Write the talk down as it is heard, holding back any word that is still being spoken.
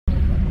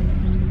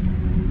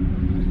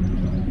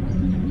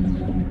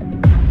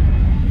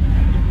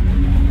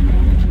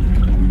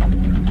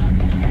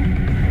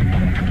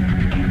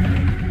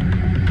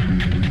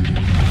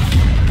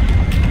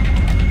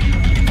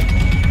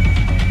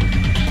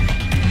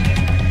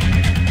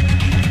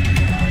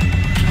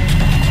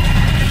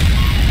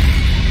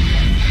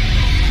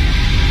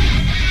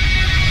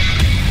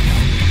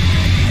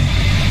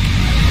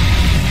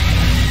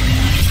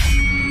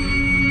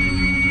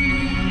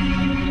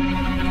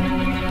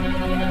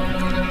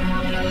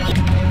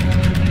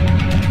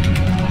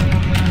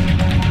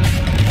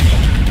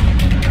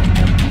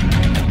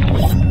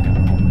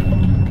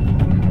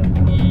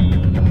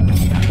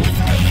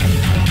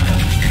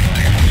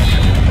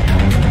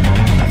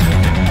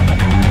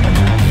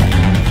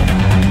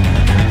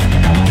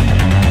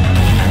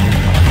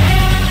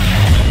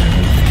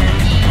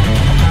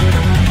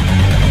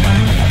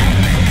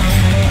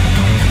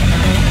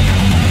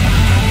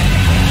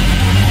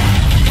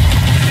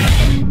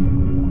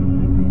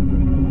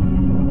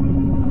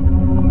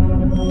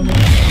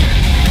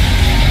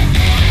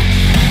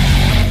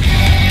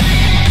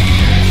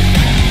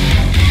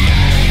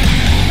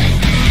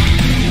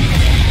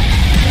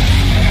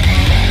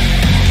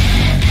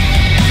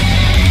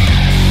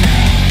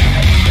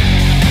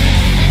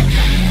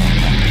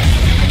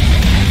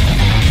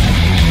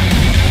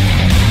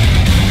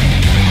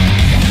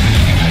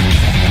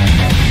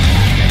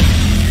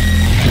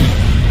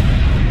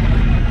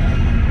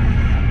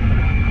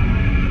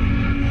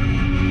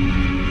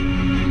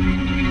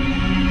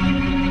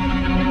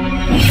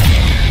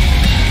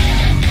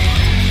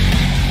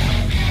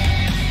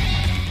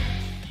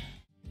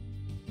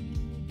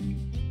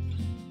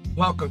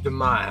welcome to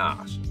my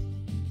house.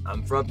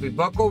 I'm Frumpy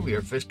Buckle,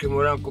 your fishing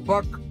with Uncle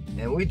Buck,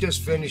 and we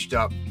just finished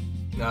up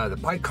the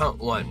Pike Hunt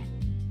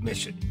 1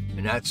 mission,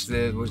 and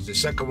was the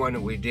second one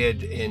that we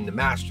did in the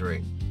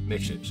mastering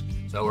missions.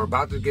 So we're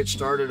about to get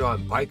started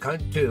on Pike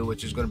Hunt 2,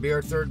 which is going to be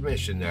our third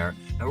mission there,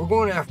 and we're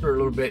going after a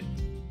little bit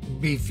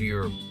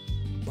beefier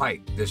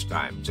pike this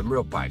time, some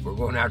real pike. We're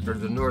going after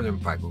the northern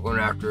pike. We're going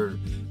after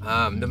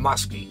the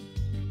muskie,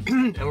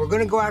 and we're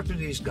going to go after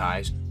these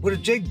guys with a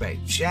jig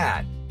bait,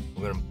 shad.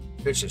 We're going to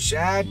fish a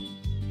shad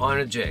on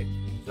a jig.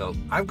 So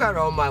I've got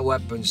all my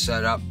weapons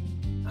set up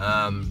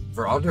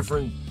for all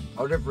different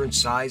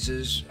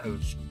sizes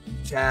of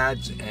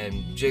shads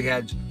and jig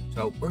heads.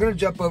 So we're going to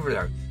jump over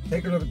there,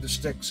 take a look at the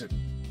sticks that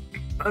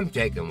I'm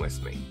taking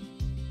with me.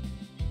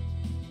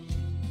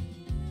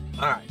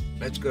 All right,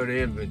 let's go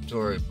to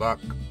inventory,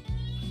 Buck.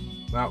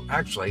 Well,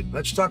 actually,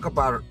 let's talk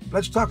about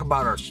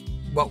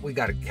what we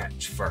got to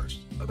catch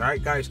first. All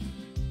right, guys.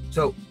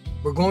 So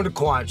we're going to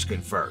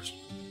Quanchkin first,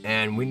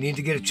 and we need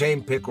to get a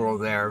chain pickerel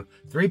there,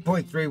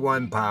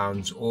 3.31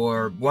 pounds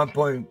or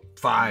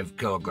 1.5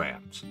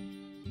 kilograms.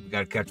 We got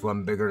to catch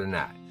one bigger than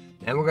that.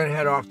 Then we're going to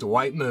head off to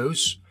White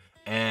Moose,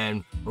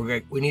 and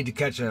we need to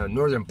catch a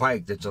northern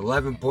pike that's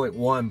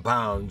 11.1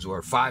 pounds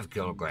or 5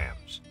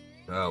 kilograms.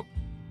 So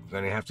we're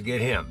going to have to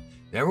get him.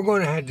 Then we're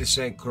going to head to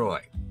St.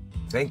 Croix.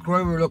 St.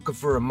 Croix, we're looking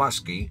for a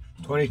muskie,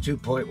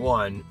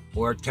 22.1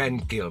 or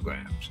 10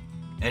 kilograms.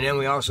 And then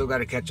we also got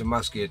to catch a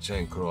muskie at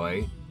St.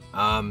 Croix,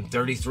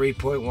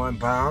 33.1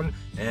 pound,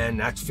 and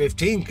that's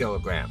 15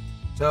 kilograms.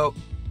 So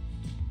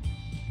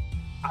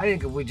I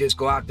think if we just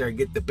go out there and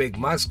get the big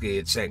muskie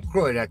at St.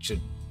 Croix, that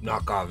should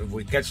knock off. If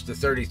we catch the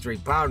 33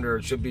 pounder,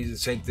 it should be the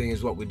same thing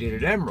as what we did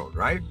at Emerald,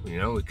 right? You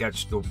know, we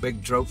catch the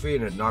big trophy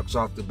and it knocks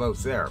off the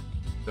both there.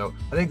 So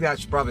I think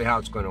that's probably how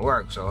it's going to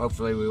work. So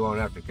hopefully we won't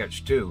have to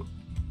catch two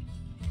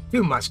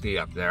muskie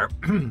up there.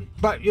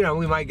 But, you know,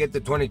 we might get the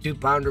 22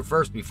 pounder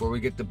first before we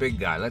get the big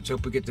guy. Let's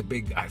hope we get the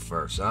big guy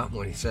first, huh?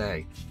 What do you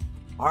say?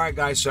 All right,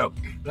 guys, so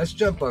let's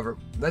jump over.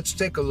 Let's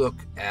take a look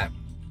at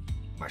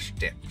my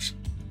sticks.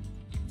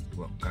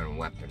 What kind of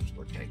weapons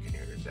we're taking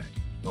here today.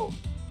 Oh,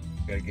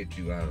 gotta get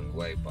you out of the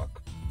way,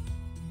 Buck.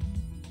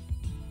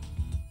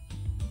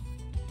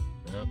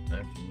 Well,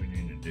 actually, we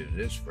need to do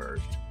this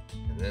first,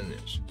 and then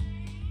this.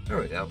 There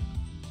we go.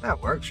 That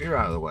works. You're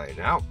out of the way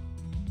now.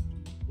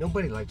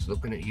 Nobody likes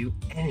looking at you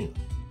anyway.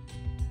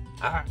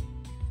 All right.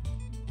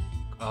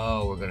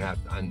 Oh, we're gonna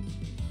have to.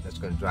 That's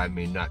gonna drive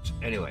me nuts.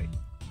 Anyway,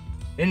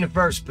 in the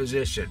first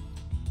position,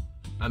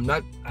 I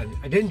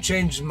didn't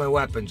change my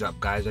weapons up,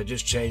 guys. I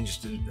just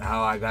changed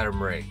how I got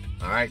them rigged.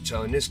 All right.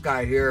 So in this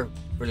guy here,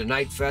 for the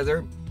night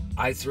feather,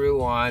 I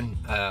threw on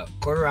a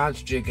 1/4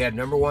 ounce jig head,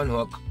 number 1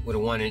 hook with a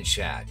 1-inch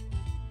shad.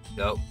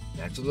 So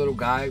that's a little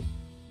guy.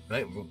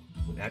 Right.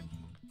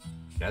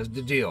 That's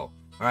the deal.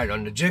 All right.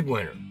 On the jig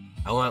winner,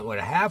 I went with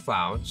a 1/2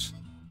 ounce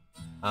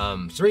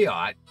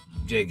 3/0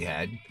 jig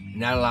head,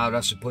 and that allowed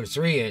us to put a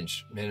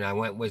 3-inch. And I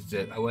went with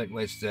the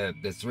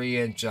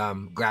 3-inch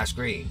grass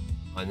green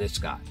on this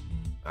guy.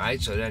 All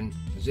right, so then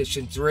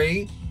position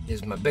 3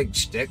 is my big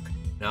stick.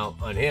 Now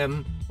on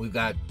him we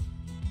got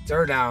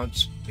 1/3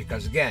 ounce,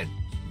 because again,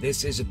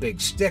 this is a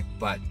big stick,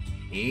 but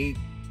he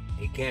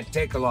can't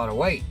take a lot of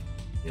weight.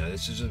 You know,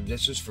 this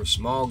is for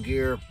small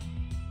gear,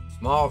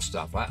 small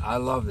stuff. I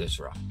love this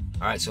rod.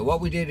 All right, so what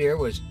we did here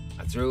was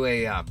I threw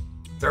a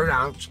 1/3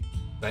 ounce,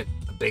 but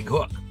a big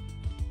hook.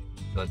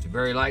 So it's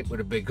very light with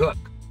a big hook.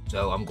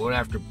 So I'm going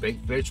after big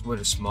fish with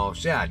a small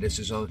shad. This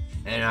is on,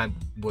 and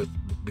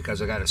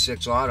because I got a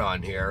 6/0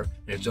 on here,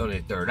 and it's only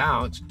a 1/3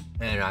 ounce,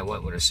 and I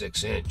went with a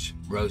 6-inch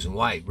rose and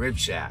white rib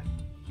shad.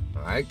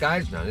 All right,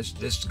 guys. Now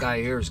this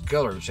guy here is a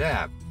killer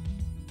shad.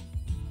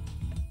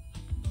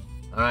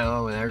 All right,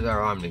 well, there's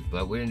our Omni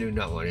float. We didn't do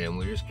nothing with him.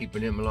 We're just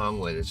keeping him along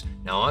with us.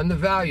 Now on the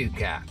value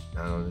cast.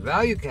 I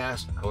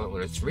went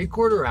with a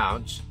 3/4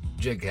 ounce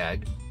jig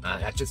head.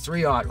 That's a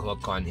 3/0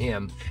 hook on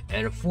him,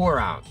 and a 4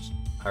 ounce,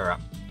 or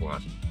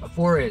a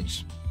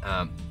 4-inch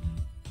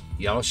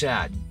yellow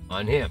shad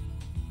on him.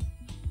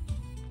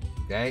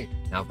 Okay.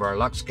 Now for our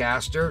Lux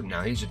caster,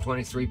 now he's a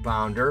 23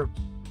 pounder.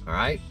 All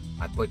right.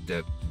 I put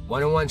the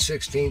 1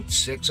 1/16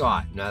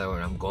 6/0. In other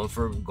words, I'm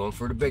going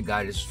for the big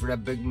guy. This is for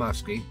that big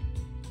muskie.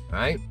 All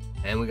right.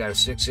 And we got a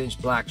 6-inch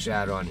black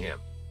shad on him.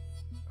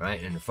 All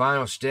right. And the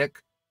final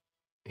stick,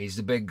 he's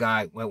the big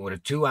guy. Went with a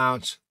 2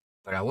 ounce,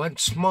 but I went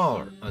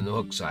smaller on the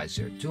hook size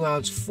here. 2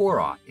 ounce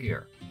 4/0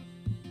 here,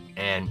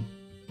 and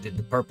did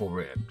the purple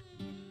ribbed.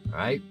 All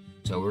right.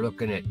 So we're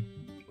looking at,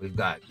 we've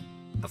got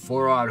a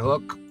 4/0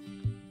 hook.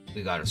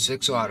 We got a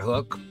 6/0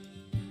 hook.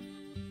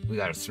 We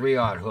got a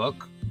 3/0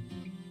 hook.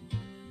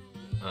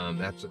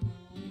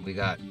 We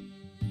got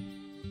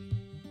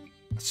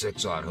a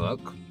 6/0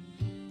 hook,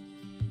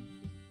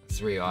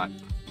 3/0,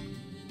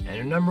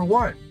 and a number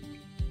 1.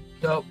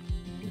 So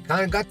we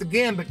kind of got the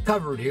gambit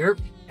covered here.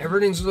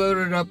 Everything's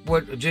loaded up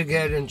with a jig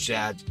head and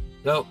shads.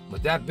 So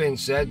with that being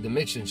said, the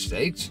mission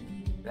states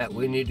that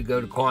we need to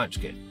go to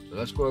Quanchkin. So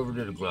let's go over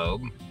to the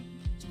globe.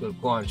 Let's go to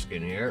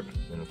Quanchkin here.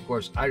 And of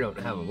course, I don't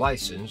have a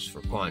license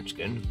for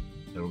Quanchkin.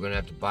 So we're gonna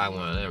have to buy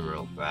one of them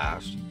real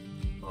fast.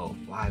 Oh,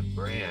 $5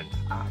 grand.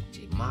 Ah,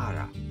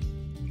 Timara.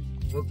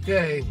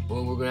 Okay,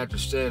 well, we're gonna have to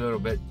stay a little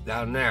bit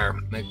down there.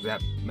 Make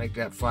that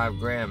 $5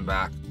 grand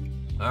back.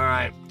 All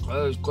right,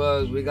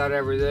 close. We got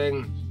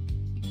everything.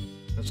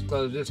 Let's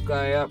close this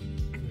guy up.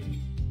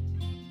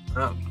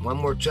 One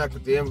more check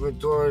at the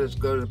inventory. Let's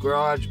go to the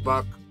garage,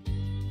 Buck.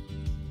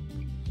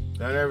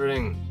 Got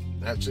everything.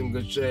 That's in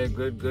good shape.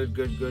 Good.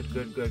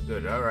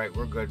 All right,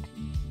 we're good.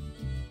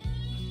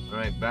 All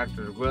right, back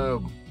to the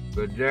globe.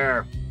 Good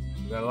there.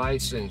 We got a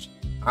license.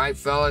 All right,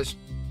 fellas.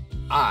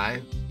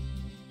 I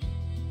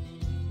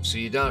will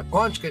see you down at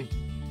Quanchkin.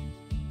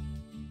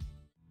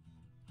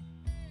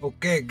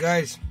 Okay,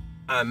 guys.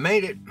 I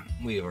made it.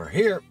 We are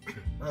here.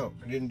 Oh,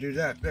 I didn't do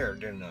that there,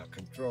 didn't I?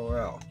 Control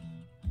L.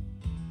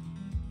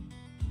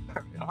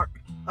 There we are.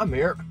 I'm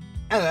here.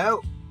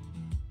 Hello.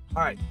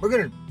 All right, we're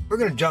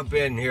gonna jump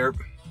in here.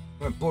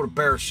 We're gonna pull the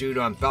parachute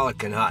on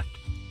Pelican Hut.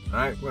 All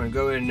right, we're gonna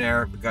go in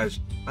there because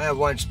I have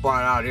one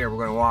spot out here.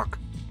 We're gonna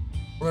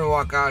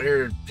walk out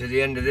here to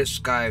the end of this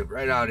sky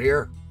right out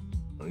here.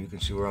 Oh, you can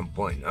see where I'm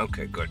pointing.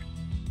 Okay, good.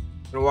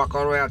 I'm gonna walk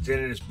all the way out to the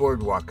end of this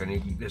boardwalk, and you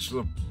can, this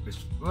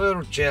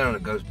little channel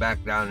that goes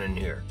back down in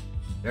here.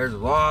 There's a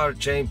lot of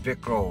chain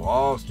pickerel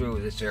all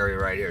through this area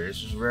right here.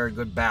 This is a very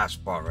good bass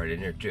spot right in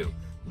here too.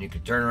 And you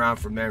can turn around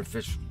from there and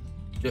fish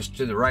just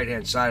to the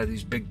right-hand side of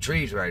these big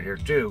trees right here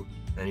too.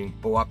 And you can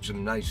pull up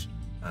some nice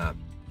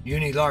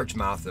uni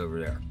largemouth over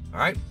there. All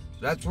right, so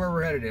that's where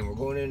we're headed in. We're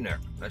going in there.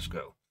 Let's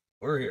go.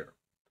 We're here.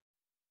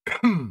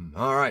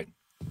 All right,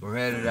 we're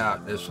headed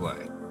out this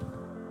way.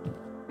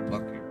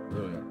 Lucky,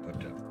 really gotta put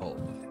that pole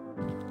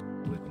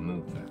in. We can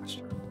move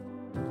faster.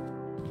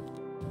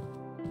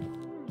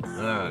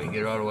 All right, we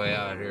get all the way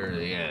out here to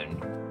the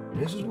end.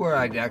 This is where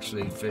I'd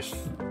actually fish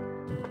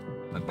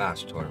my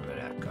bass tournament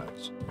at,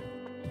 guys.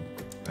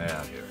 Right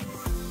out here.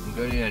 You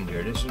go to the end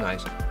here. This is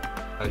nice.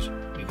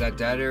 You got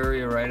that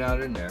area right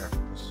out in there.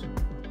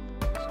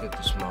 Let's get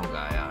the small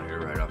guy out here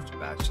right off the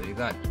bat. So you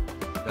got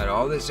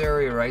all this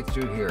area right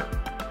through here.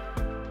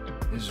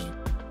 This is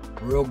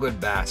real good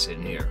bass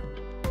in here.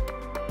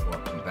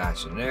 Walk some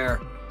bass in there.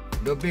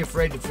 Don't be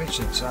afraid to fish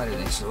inside of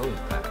these lily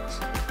pads.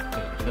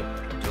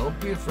 Don't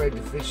be afraid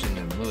to fish in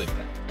them lily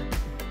pads.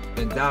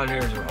 And down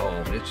here's a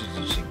hole. This is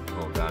the secret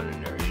hole down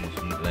in there. You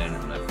just need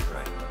landing left and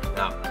right.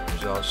 Now,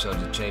 there's also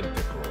the chain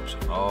pickerels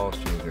all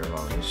through here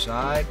along this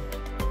side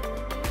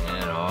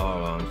and all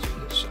along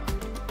through this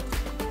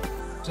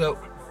side. So,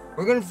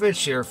 we're going to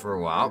fish here for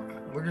a while.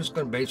 We're just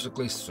going to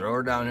basically throw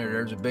her down here.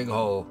 There's a big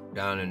hole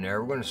down in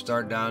there. We're going to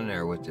start down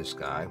there with this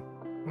guy.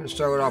 I'm going to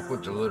start off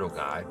with the little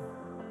guy.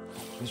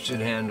 This should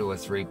handle a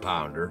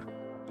 3-pounder.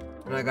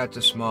 And I got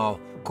the small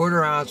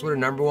 1/4 ounce with a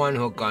 #1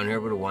 hook on here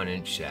with a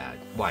 1-inch shad,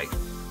 white.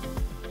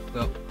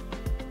 So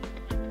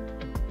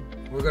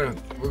we're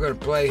gonna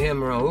play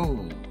him around.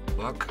 Ooh,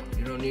 Buck,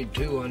 you don't need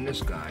 2 on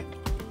this guy.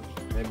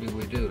 Maybe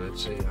we do.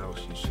 Let's see how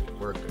she's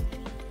working.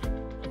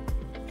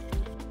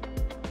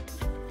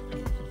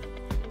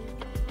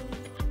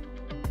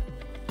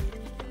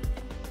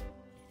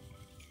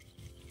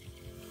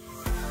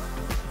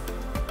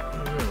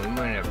 We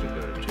might have to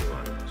go to 2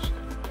 on this.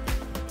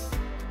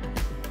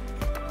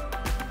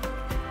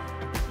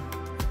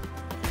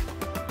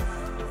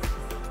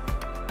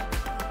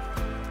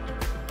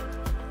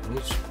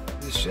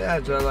 These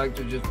shads, I like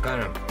to just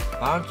kind of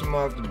bounce them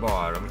off the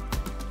bottom,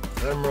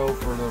 let them roll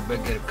for a little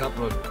bit, get a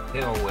couple of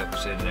tail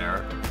whips in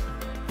there,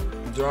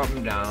 and drop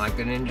them down like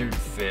an injured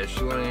fish.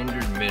 You want an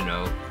injured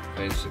minnow,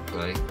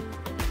 basically.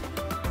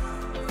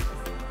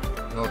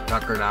 He's all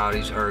tuckered out,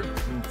 he's hurt,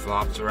 he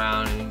flops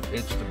around and he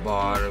hits the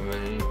bottom,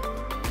 and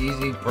he's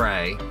easy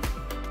prey.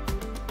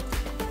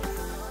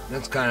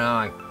 That's kind of how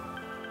I...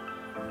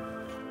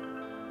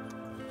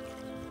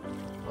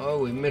 Oh,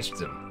 we missed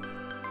him.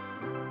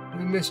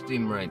 We missed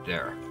him right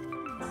there.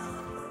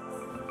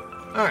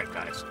 All right,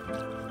 guys.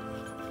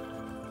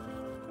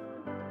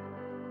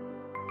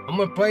 I'm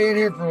gonna play in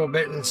here for a little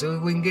bit and see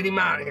if we can get him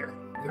out of here.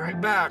 Be right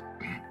back.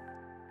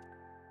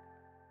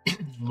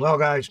 Well,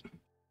 guys,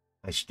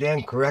 I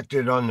stand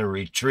corrected on the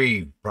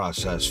retrieve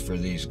process for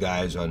these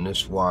guys on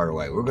this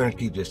waterway. We're gonna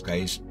keep this guy.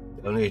 He's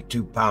only a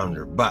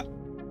 2-pounder, but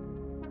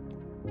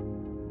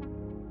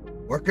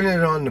working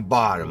it on the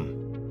bottom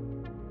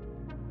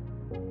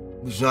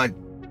was not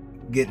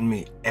getting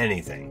me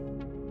anything.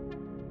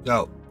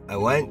 So I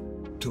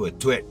went to a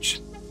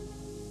twitch.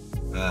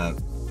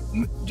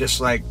 Just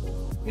like,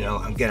 you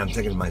know, again, I'm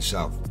thinking to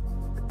myself,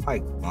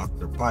 Pike, Buck,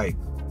 or Pike,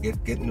 get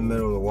in the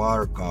middle of the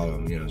water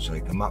column, you know, so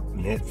they come up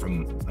and hit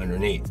from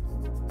underneath.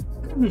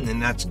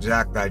 And that's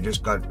exactly, I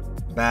just got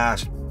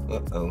bass.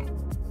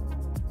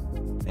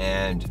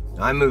 And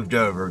I moved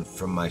over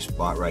from my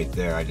spot right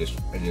there. I just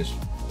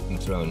am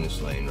throwing this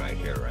lane right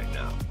here right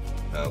now.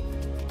 So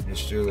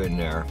just threw in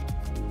there.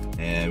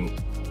 And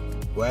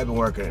well, I've been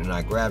working it, and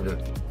I grabbed a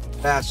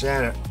bass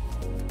and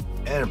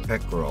a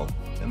pickerel.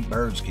 Them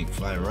birds keep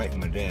flying right in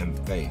my damn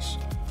face.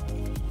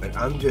 But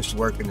I'm just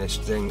working this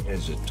thing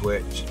as a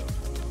twitch.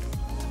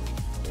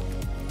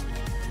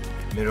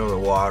 Middle of the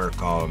water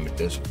column at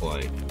this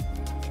point.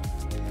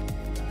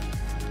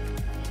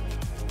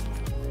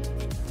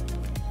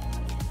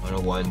 on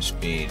a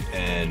 1-speed,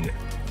 and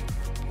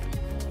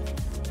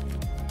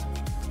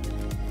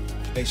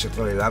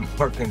basically I'm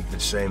working the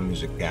same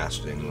as a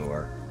casting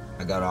lure.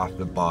 I got off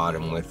the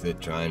bottom with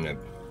it, trying to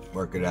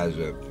work it as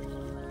a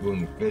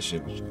boom fish. I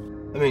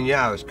mean,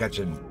 yeah, I was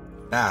catching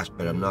bass,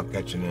 but I'm not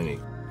catching any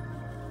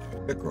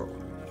pickerel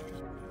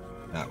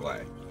that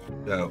way.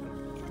 So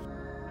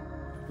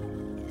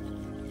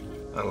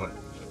I went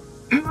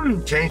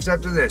changed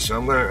up to this. So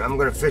I'm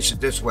gonna fish it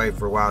this way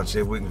for a while and see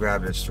if we can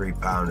grab this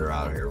 3-pounder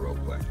out of here real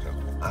quick. So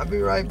I'll be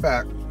right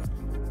back.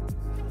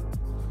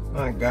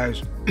 All right,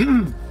 guys.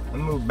 I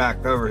moved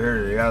back over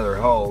here to the other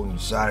hole and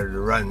decided to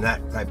run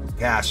that type of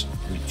cast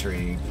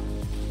retrieve.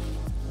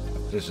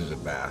 This is a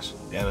bass.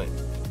 Damn it.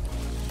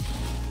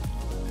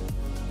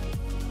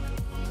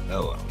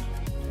 Oh well.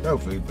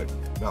 Trophy, but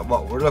not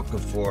what we're looking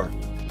for.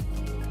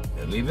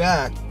 I'll be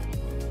back.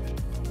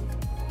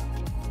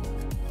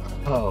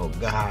 Oh,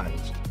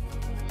 guys.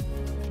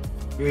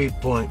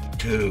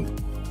 3.2.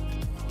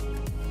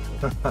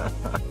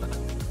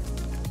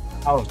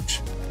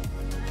 Ouch.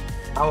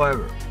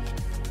 However,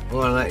 I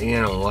want to let you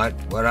know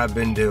what I've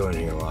been doing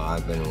here while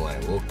I've been away.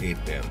 We'll keep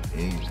him.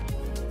 He's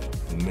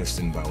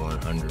missing by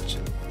 100ths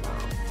of a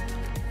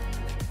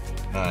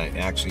pound.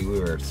 Actually, we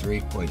were at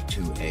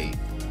 3.28.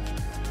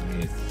 We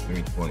need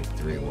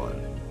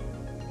 3.31.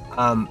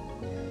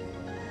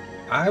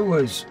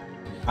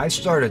 I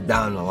started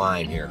down the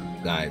line here,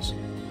 guys,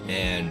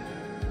 and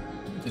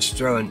just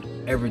throwing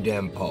every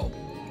damn pole.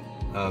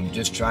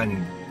 Just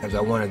trying, because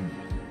I wanted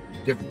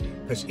different,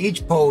 because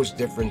each pole is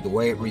different, the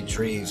way it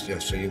retrieves,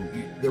 just so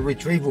the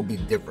retrieve will be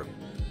different.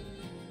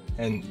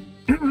 And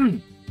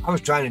I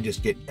was trying to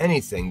just get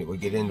anything that would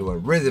get into a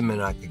rhythm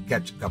and I could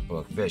catch a couple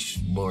of fish,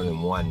 more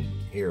than one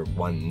here,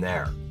 one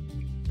there.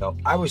 So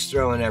I was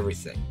throwing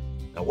everything.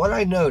 Now what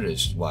I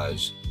noticed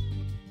was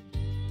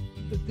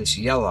that this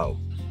yellow,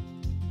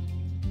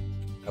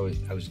 I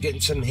was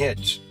getting some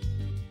hits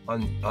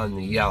on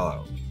the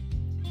yellow,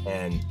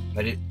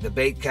 but the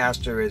bait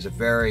caster is a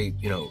very,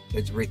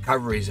 its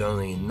recovery is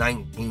only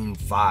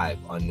 19.5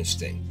 on this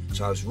thing.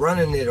 So I was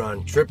running it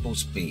on triple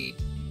speed,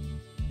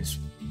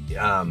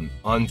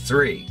 on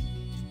 3,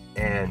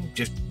 and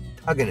just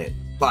tugging it.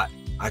 But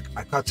I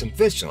caught some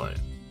fish on it.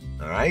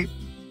 All right,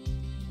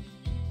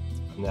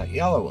 on that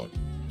yellow one.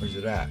 Where's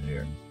it at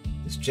here?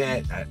 This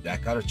I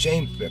caught a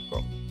chain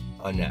pickerel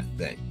on that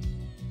thing.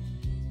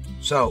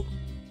 So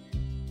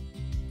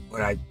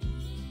what I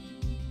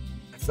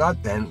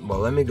thought then, well,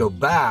 let me go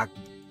back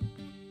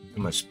to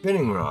my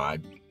spinning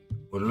rod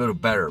with a little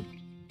better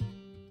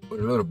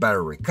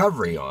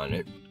recovery on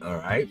it. All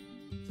right,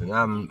 so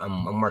now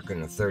I'm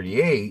working a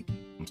 38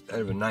 instead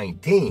of a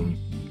 19.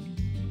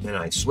 Then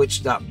I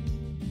switched up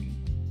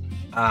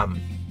to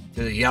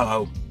the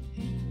yellow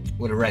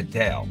with a red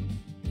tail,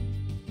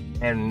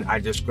 and I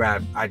just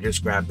grabbed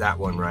that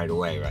one right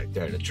away, right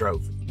there, the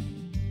trophy.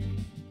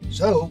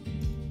 So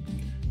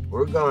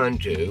we're going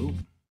to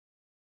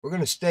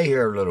stay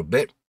here a little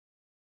bit.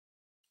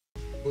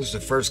 It was the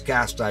first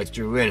cast I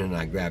threw in and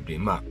I grabbed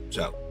him up.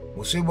 So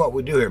we'll see what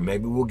we do here.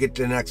 Maybe we'll get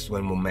to the next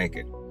one, we'll make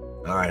it.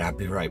 All right, I'll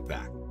be right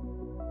back.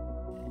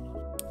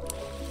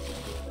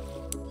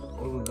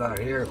 What we got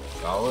here,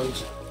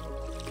 fellas?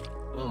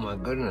 Oh my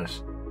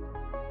goodness.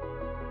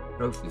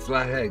 Trophy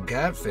flathead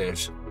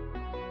catfish.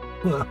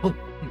 Well,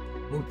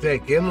 we'll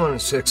take him on a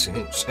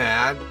 6-inch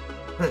shad.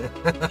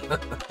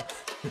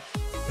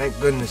 Thank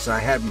goodness I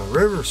had my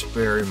river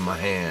spear in my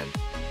hand.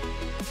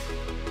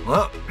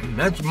 Well,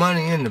 that's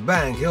money in the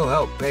bank. He'll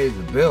help pay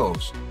the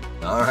bills.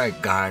 All right,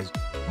 guys,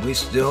 we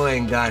still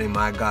ain't got him.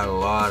 I got a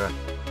lot of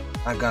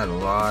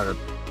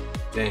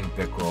chain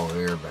pickerel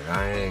here, but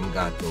I ain't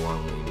got the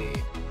one we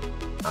need.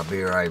 I'll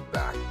be right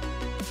back.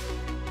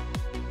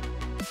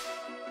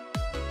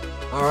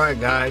 All right,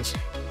 guys.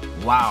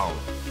 Wow,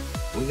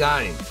 we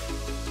got him.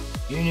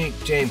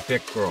 Unique chain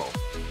pickerel.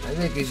 I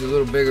think he's a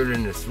little bigger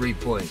than the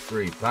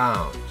 3.3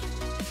 pounds.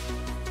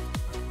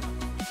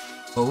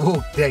 But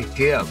we'll take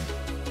him.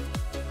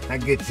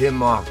 That gets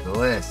him off the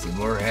list, and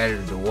we're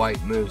headed to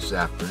White Moose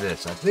after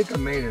this. I think I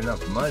made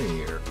enough money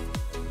here.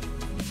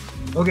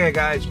 Okay,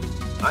 guys,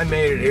 I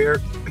made it here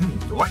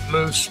to White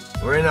Moose.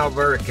 We're in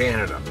Alberta,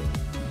 Canada.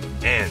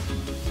 And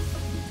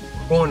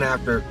we're going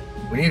after,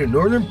 we need a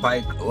northern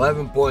pike,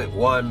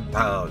 11.1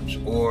 pounds,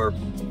 or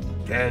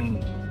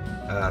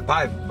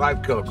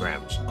 5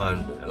 kilograms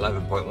on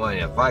 11.1,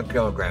 yeah, 5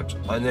 kilograms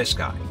on this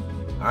guy.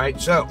 All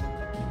right, so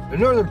the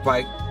northern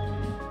pike,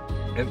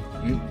 if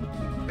you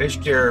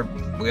fished here,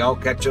 we all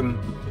catch them,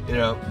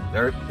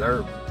 they're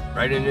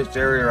right in this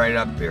area right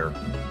up here,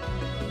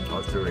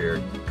 all through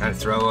here. Kind of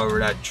throw over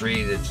that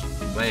tree that's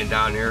laying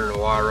down here in the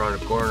water on the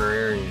corner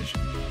here, and you just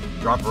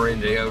drop her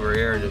into over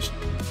here and just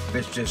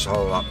fish this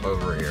hole up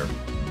over here.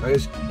 I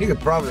guess you could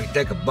probably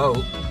take a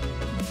boat.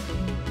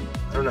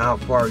 I don't know how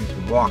far you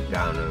can walk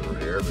down over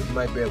here, but you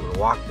might be able to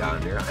walk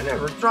down here. I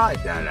never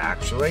tried that,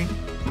 actually.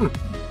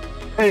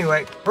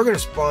 Anyway, we're going to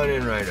spawn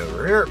in right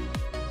over here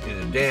to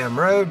the damn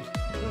road.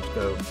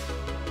 Let's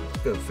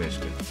go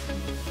fishing.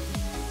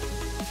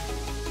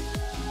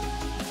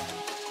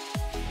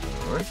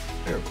 All right.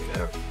 There we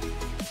go.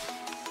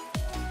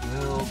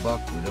 No,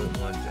 Buck, we don't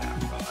want that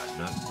rod.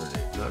 Not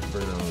for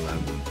an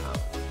 11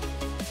 pound.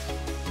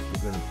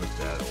 We're gonna put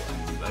that away.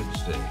 Let's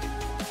see.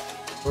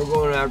 We're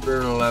going after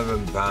an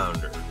 11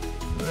 pounder.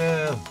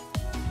 Well,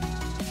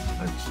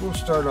 we'll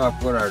start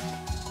off with our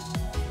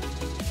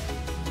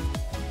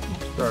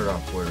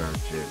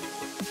jig.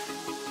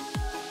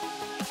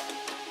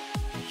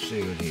 Let's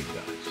see what he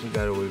got. So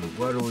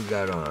what do we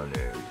got on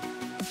there?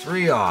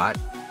 3/0.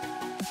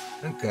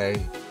 Okay.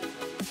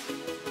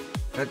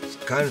 That's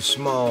kind of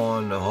small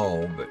on the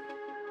hole, but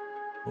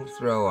we'll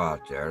throw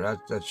out there.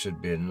 That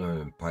should be a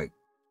northern pike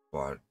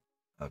spot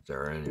out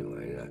there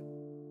anyway.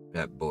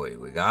 That buoy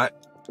we got.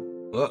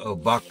 Uh-oh,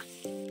 Buck.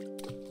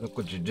 Look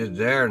what you did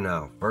there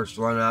now. First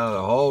one out of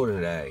the hole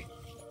today.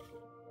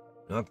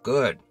 Not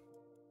good.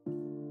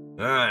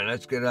 All right,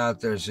 let's get out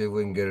there and see if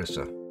we can get us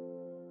a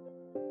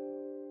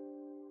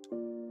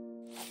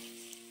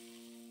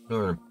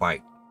northern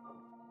pike.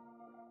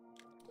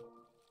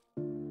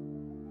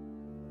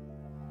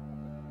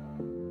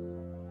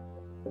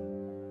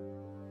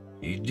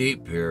 He's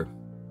deep here.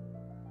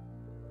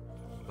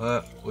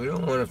 But we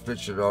don't want to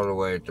fish it all the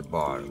way at the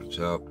bottom,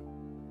 so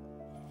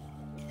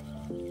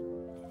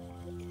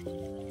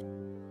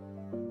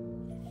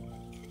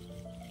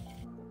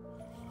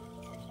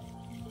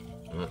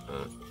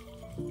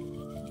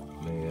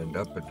may end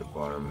up at the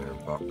bottom here,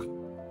 Buck.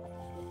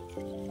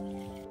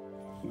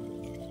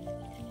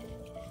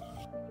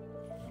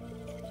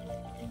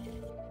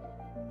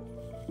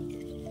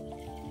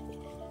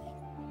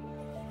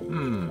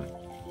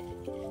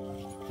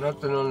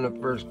 Nothing on the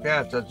first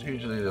cast. That's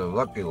usually the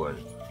lucky one.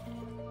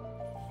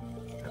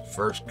 That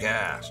first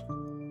cast.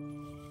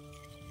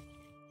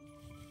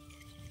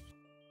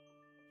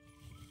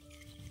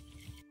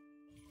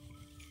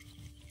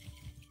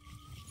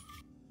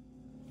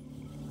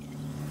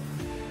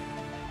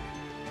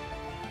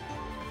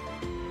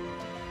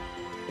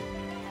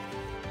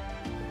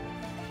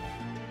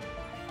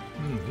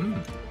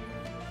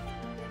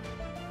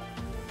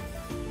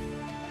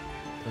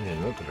 I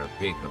didn't look at our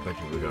peak. I bet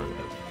you we don't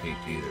have a peak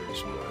either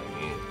this morning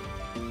either.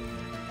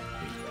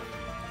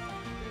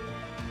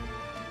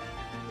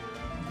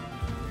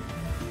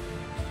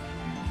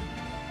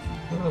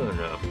 Oh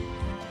no,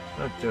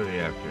 not till the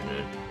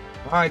afternoon.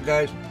 All right,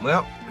 guys.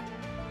 Well,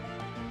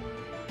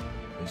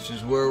 this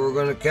is where we're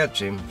gonna catch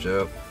him.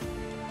 So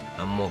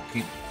I'm gonna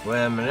keep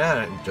slamming at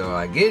it until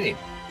I get him.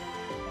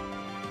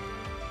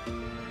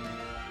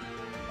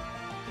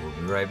 We'll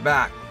be right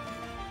back.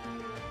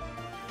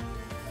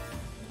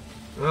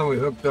 Well, we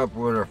hooked up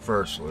with our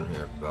first one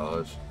here,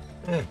 fellas.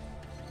 This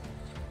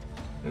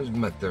is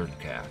my third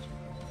cast.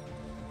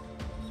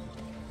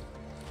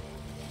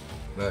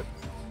 But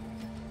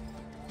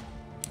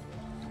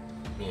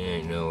he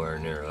ain't nowhere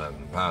near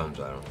 11 pounds,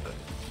 I don't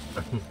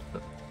think.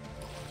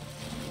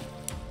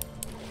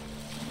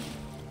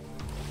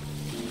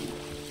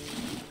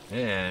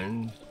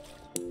 And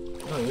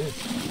oh,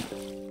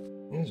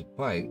 here's a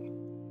pike.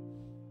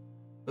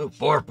 Oh,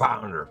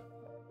 4-pounder.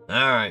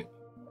 All right.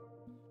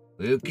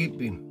 We'll keep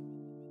him.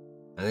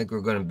 I think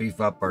we're going to beef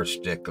up our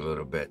stick a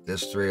little bit.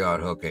 This 3/0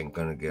 hook ain't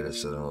going to get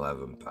us an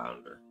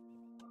 11-pounder.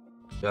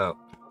 So,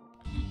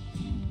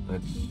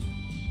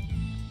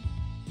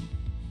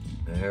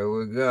 there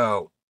we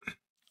go.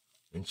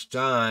 It's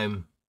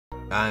time.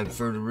 Time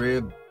for the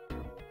rib,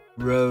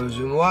 rose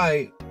and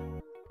white.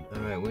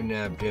 All right, we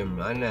nabbed him.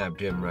 I nabbed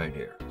him right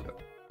here. So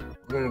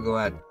we're going to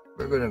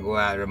go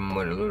at him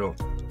with a little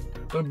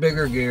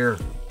bigger gear.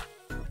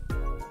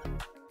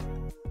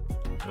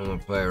 I'm gonna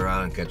play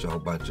around and catch a whole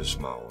bunch of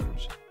small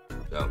ones.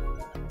 So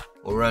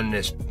we'll run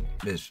this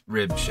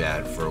rib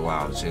shad for a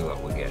while and see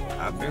what we get.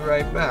 I'll be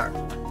right back.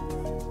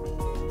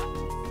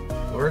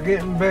 We're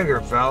getting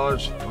bigger,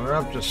 fellas. We're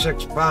up to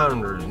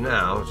 6-pounders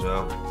now,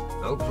 so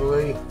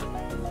hopefully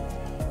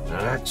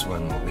the next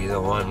one will be the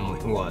one we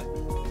want.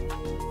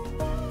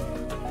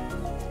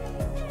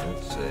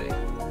 Let's see.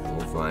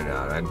 We'll find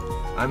out.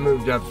 I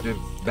moved up to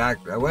back.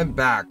 I went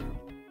back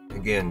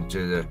again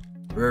to the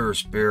river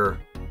spear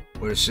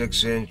with a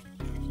 6-inch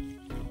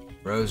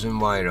rose and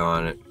white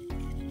on it.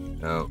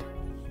 So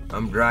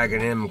I'm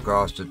dragging him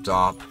across the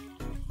top.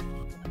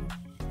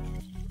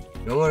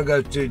 Don't want to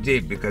go too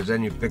deep because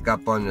then you pick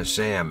up on the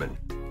salmon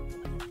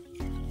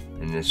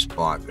in this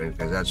spot,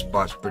 because that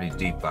spot's pretty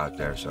deep out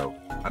there. So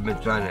I've been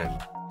trying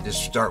to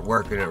just start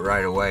working it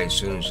right away as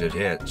soon as it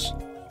hits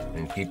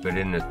and keep it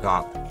in the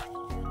top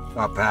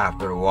half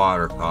of the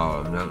water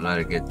column. Don't let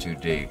it get too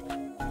deep.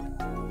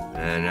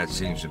 And that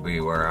seems to be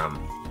where I'm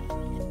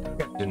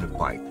in the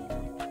pike.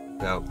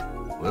 So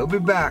we'll be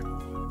back.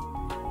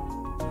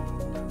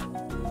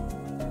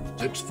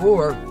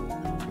 6-4.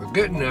 We're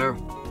getting there.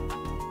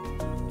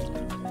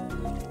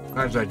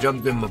 Guys, I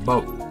jumped in my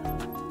boat.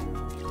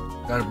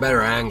 Got a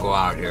better angle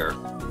out here.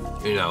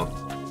 You know,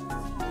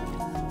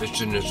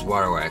 fishing this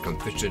waterway. I can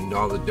fish in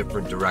all the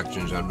different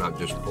directions. I'm not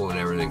just pulling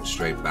everything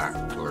straight back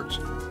towards.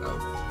 So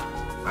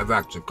I've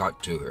actually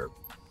caught 2 here.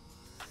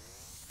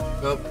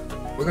 So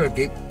we're gonna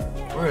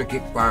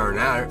keep firing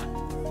at it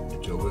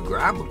until we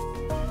grab him.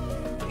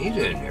 He's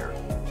in here.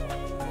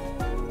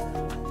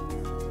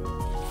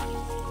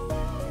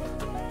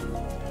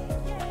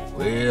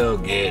 We'll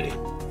get him.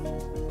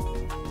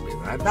 Be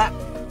right back.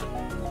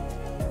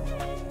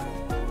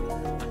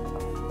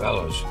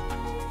 Fellas,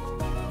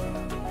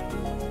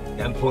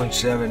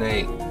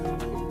 10.78.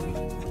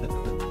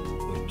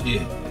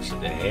 Goodness,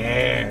 the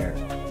hair.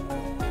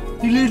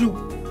 You little.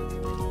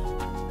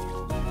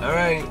 All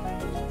right.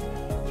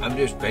 I'm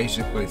just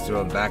basically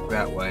throwing back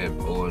that way and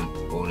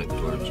pulling it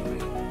towards me.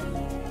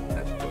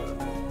 That's what.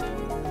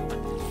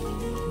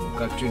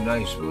 Got 2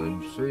 nice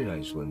ones, 3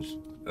 nice ones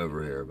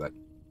over here, but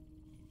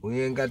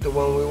we ain't got the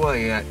one we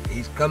want yet.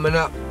 He's coming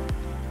up.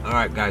 All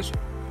right, guys.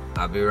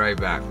 I'll be right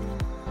back.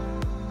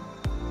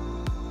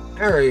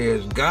 There he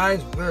is,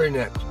 guys. Very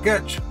next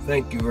catch.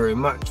 Thank you very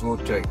much. We'll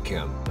take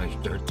him. Nice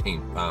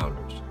 13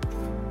 pounders.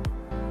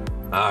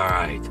 All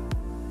right.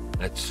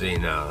 Let's see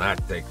now.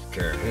 That takes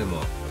care of him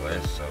off the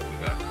list. So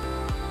we got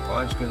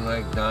Quanchkin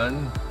leg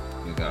done.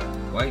 We got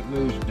white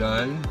moose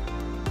done.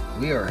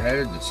 We are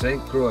headed to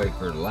St. Croix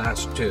for the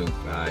last 2,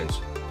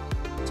 guys.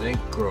 St.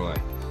 Croix.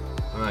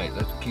 All right.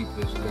 Let's keep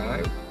this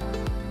guy.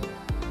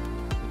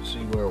 Let's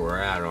see where we're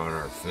at on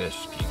our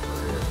fish keeper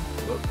here.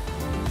 Look.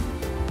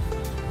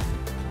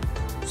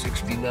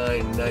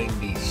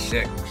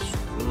 69.96.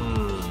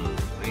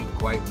 Ain't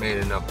quite made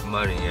enough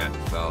money yet,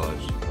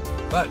 fellas.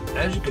 But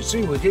as you can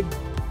see, we did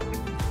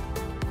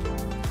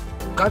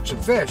got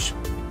some fish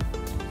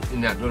in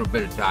that little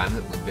bit of time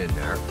that we've been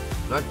there.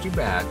 Not too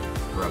bad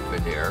for up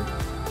in here.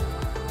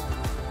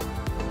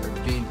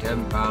 13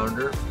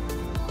 10-pounder.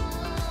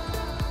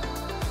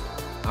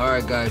 All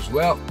right, guys.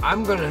 Well,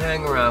 I'm gonna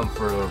hang around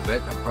for a little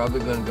bit. I'm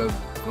probably gonna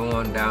go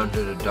on down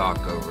to the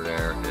dock over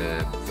there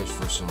and fish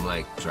for some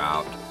lake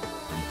trout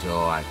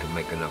until I can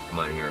make enough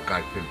money, or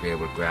I could be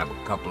able to grab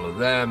a couple of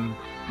them,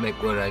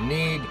 make what I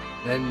need,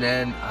 and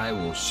then I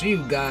will see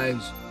you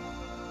guys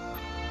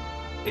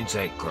in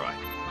St. Croix.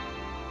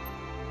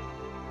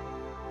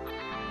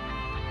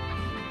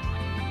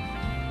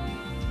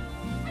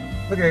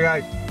 Okay,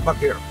 guys, Buck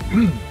here.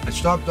 I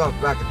stopped off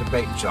back at the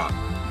bait shop.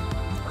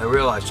 I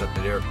realized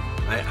something here.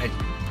 I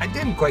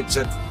didn't quite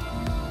set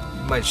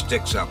my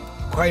sticks up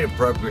quite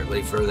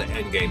appropriately for the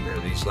end game here,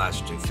 these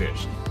last 2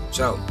 fish.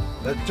 So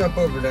let's jump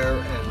over there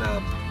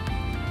and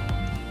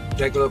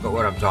take a look at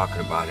what I'm talking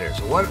about here.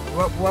 So what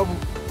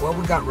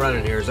we got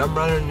running here is I'm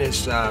running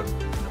this I'm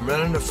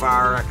running the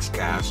Fire X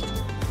cast.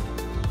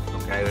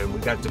 Okay, and we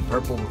got the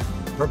purple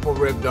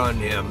ribbed on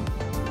him,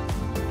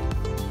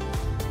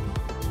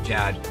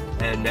 Shad,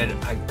 and then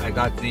I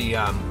got the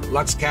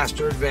Lux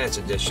Caster Advanced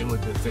Edition.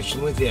 We've been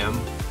fishing with him.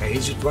 Okay,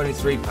 he's a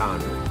 23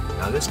 pounder.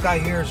 Now this guy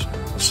here is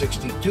a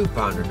 62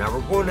 pounder. Now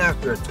we're going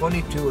after a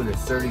 22 and a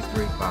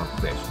 33 pound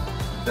fish.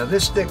 Now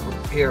this stick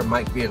here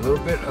might be a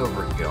little bit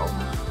overkill.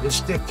 This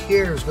stick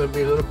here is going to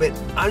be a little bit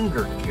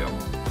underkill.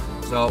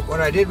 So what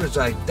I did was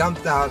I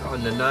dumped out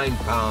on the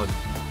 9-pound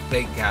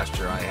bait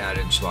caster I had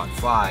in slot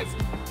 5,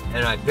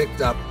 and I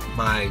picked up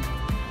my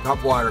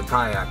topwater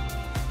kayak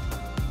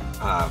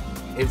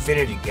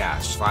Infinity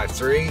Cast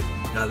 5.3.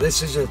 Now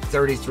this is a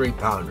 33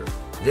 pounder.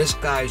 This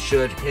guy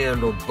should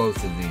handle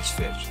both of these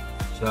fish.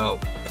 So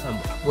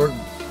we're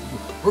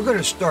going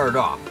to start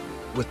off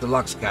with the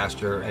Lux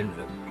Caster, and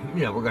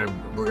you know, we're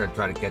gonna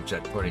try to catch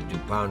that 22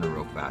 pounder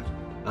real fast.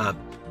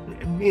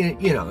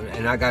 You know,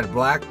 and I got a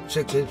black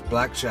 6-inch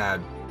black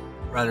shad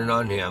running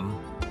on him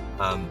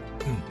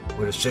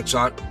with a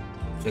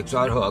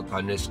 6/0 hook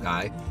on this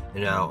guy.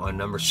 And now on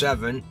number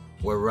 7,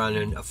 we're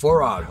running a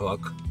 4/0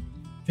 hook,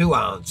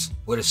 2-ounce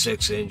with a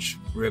 6-inch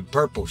rib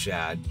purple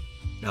shad.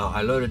 Now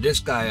I loaded this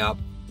guy up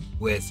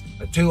with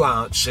a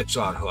 2-ounce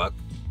 6/0 hook,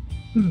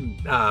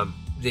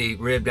 the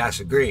ribbed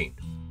acid green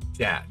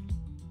shad.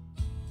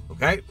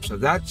 Okay, so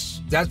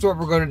that's what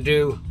we're going to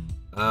do.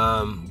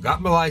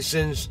 Got my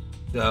license,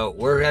 so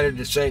we're headed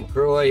to St.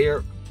 Croix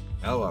here.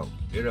 Hello,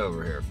 get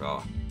over here,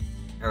 fella.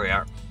 There we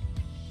are.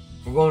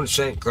 We're going to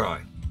St.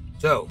 Croix.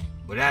 So,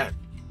 with that,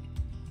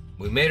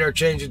 we made our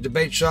change at the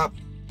bait shop.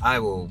 I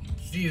will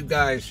see you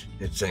guys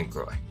at St.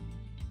 Croix.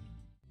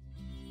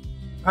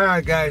 All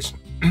right, guys,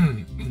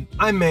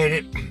 I made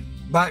it,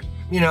 but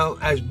you know,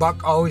 as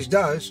Buck always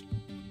does,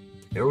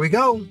 here we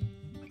go.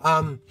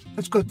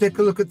 Let's go take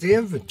a look at the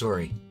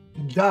inventory.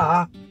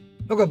 Duh.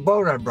 Look at the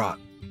boat I brought.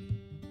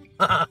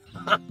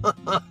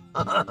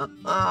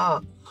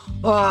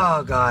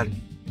 Oh, God.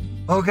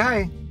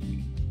 Okay.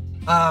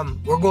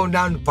 We're going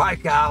down to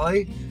Pike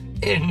Alley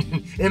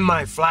in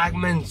my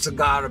Flagman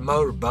Sagata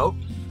motorboat,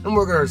 and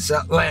we're going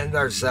to land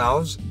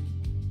ourselves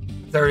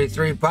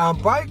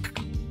 33-pound pike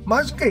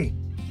muskie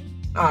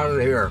out of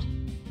here.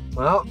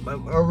 Well,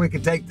 or we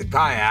could take the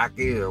kayak,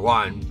 either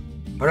one.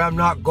 But I'm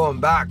not going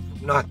back.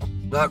 Not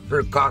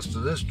for the cost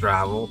of this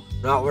travel.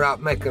 Not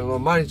without making a little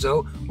money.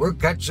 So we're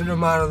catching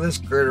them out of this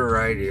critter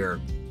right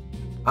here.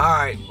 All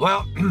right.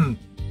 Well,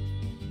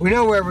 we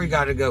know where we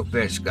got to go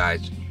fish,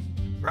 guys.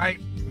 Right?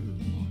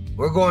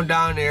 We're going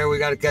down here. We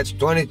got to catch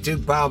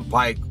 22-pound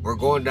pike. We're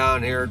going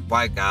down here at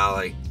Pike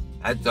Alley.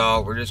 That's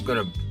all. We're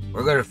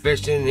gonna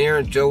fish in here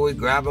until we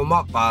grab them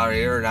up out of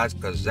here. That's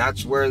because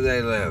that's where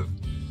they live.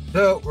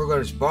 So we're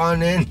gonna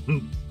spawn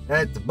in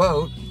at the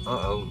boat.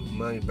 Uh-oh,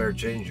 well, you better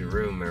change your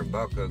room there,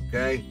 Buck,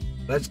 okay?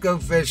 Let's go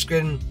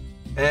fishing,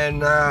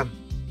 and I'll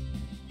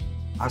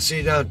see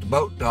you down at the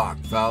boat dock,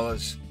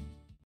 fellas.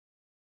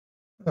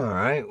 All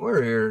right,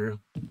 we're here.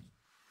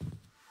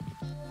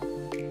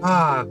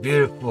 Ah,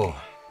 beautiful.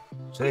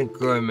 St.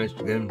 Croix,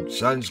 Michigan.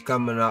 Sun's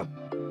coming up,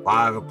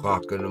 5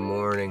 o'clock in the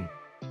morning.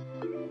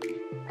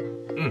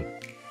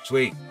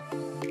 Sweet.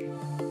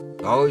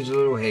 Always a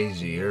little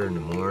hazy here in the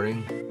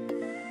morning.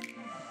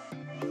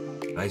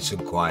 Nice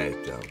and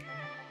quiet, though.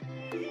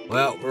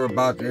 Well, we're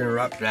about to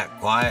interrupt that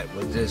quiet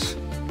with this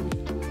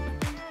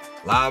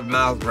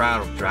loudmouth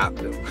rattle trap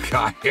that we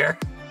got here.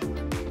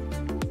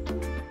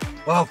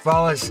 Well,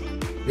 fellas,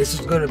 this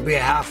is going to be a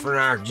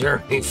half-an-hour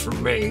journey for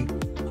me.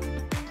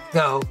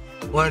 So,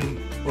 when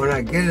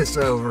I get us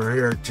over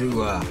here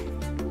to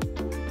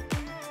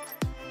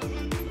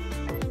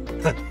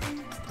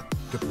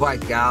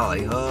Pike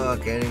Alley, I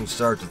can't even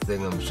start the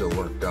thing, I'm so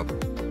worked up.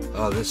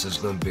 Oh, this is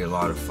going to be a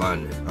lot of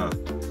fun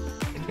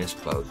in this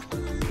boat.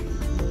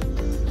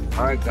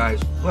 All right,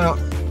 guys. Well,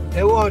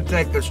 it won't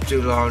take us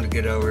too long to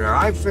get over there.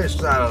 I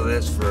fished out of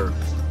this for,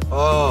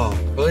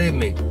 believe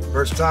me,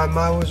 first time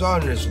I was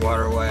on this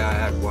waterway, I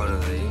had one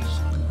of these.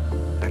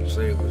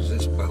 Actually, it was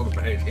this boat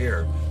right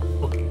here.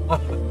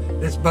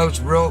 This boat's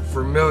real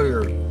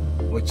familiar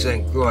with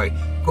St. Croix.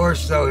 Of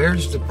course, though,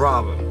 here's the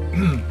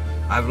problem.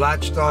 I've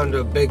latched onto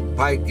a big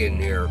pike in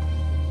here.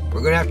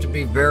 We're going to have to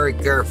be very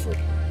careful.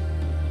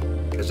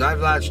 Because I've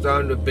latched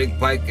onto a big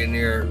pike in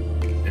here,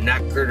 and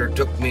that critter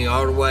took me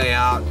all the way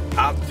out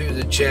through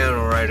the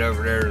channel right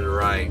over there to the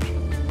right,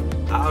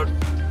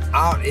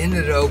 out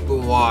into the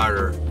open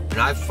water, and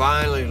I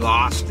finally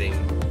lost him,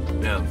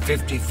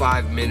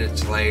 55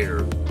 minutes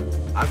later.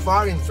 I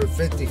fought him for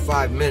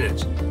 55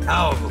 minutes.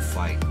 Hell of a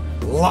fight.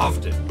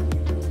 Loved it.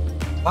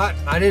 But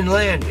I didn't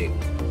land him.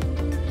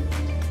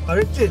 But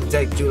it didn't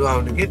take too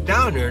long to get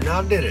down there,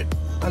 now did it?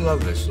 I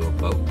love this little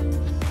boat.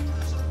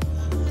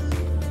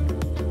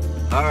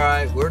 All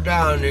right, we're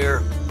down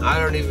here. I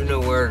don't even know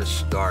where to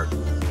start.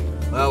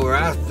 Well, we're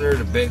after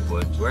the big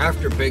ones. We're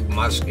after Big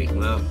Muskie.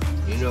 Well,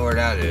 you know where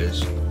that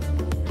is.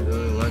 There's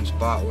only one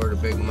spot where the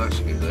Big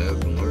Muskie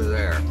live, and we're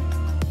there.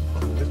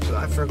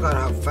 I forgot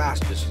how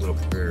fast this little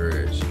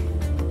critter is.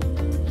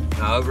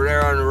 Now, over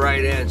there on the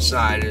right-hand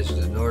side is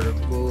the northern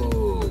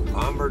pool.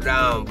 Calm her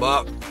down,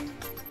 Buck.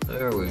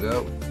 There we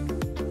go.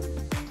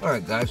 All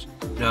right, guys.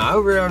 Now,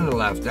 over there on the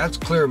left, that's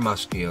clear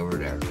muskie over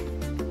there.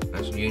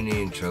 That's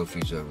Union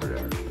trophies over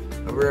there.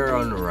 Over there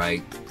on the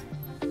right,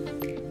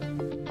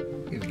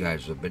 give you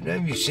guys a bit.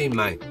 Have you seen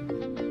my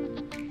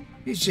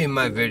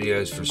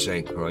videos for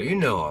St. Croix? You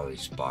know all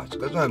these spots,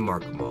 because I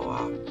mark them all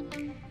out.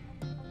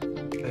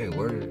 Hey,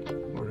 where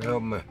the hell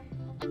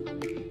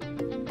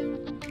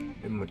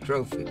did my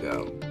trophy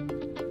go?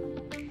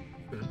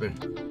 Should have been,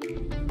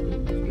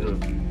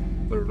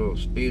 put a little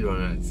speed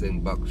on that thing,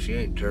 Buck. She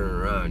ain't turning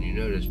around. You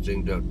know this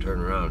thing don't turn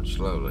around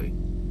slowly.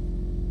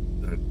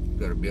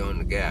 Gotta be on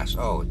the gas.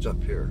 Oh, it's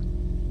up here.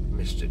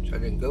 Missed it. I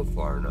didn't go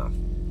far enough.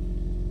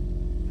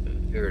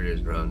 Here it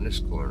is around this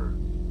corner.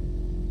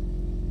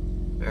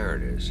 There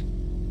it is.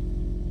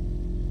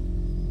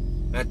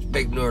 That's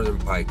big northern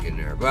pike in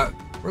there. But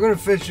we're gonna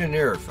fish in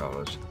here,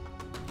 fellas.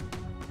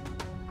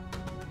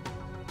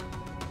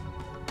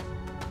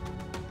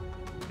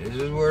 This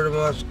is where the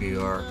muskie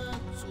are.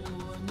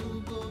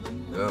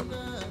 Yep.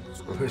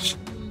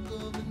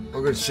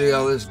 We're gonna see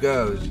how this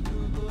goes.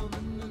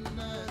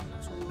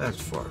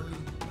 That's far.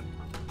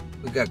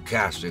 We got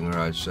casting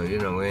rods, so we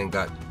don't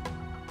got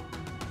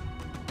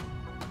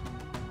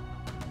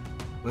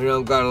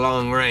a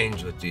long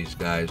range with these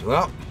guys.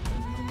 Well,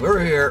 we're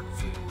here.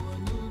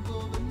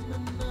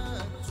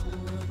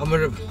 I'm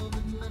gonna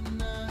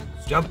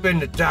jump in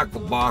the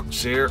tackle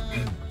box here.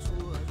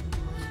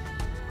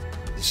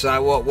 Decide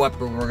what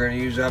weapon we're gonna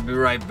use. I'll be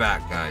right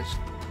back, guys.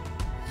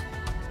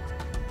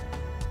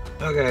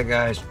 Okay,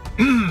 guys.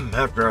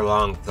 After a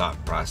long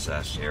thought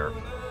process here,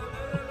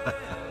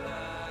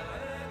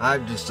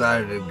 I've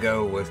decided to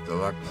go with the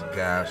Lucky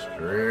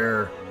Caster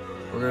here.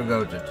 We're gonna go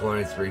with the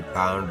 23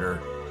 pounder,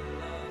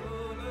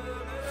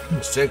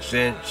 6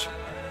 inch.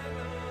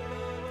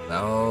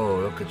 Oh,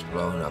 look, it's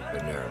blowing up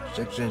in there.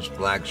 6 inch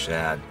black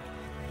shad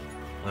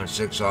on a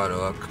 6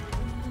 auto hook.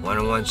 1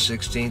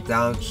 1/16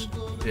 ounce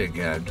jig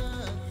head.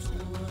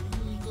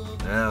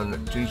 Now the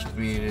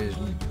 2-speed is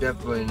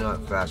definitely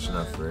not fast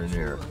enough for in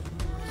here.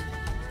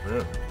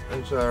 Well,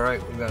 that's all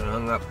right. We got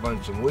hung up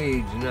on some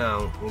weeds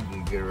now. We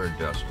can get her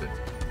adjusted.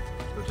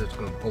 I'm just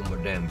gonna pull my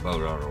damn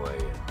boat all the way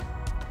in.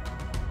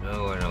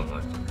 No, I don't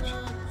want this.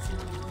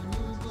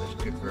 Let's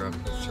kick her up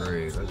to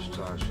 3. Let's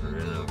toss her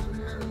in over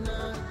here.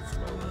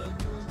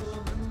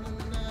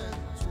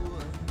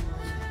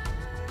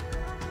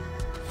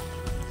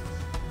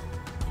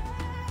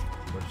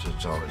 What's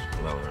it's always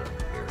blowing up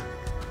here?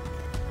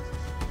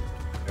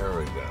 There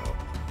we go.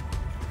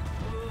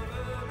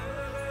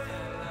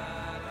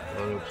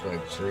 Well, looks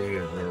like 3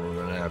 is where we're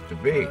gonna have to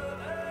be.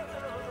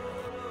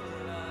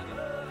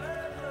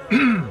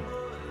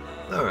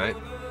 All right.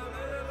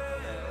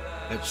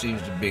 That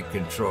seems to be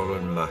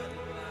controlling my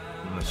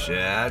I'm a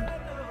shad.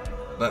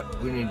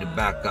 But we need to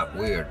back up.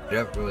 We are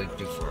definitely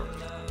too far.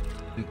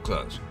 Too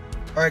close.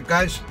 Alright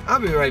guys, I'll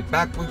be right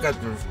back. We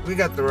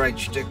got the right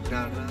stick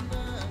down now.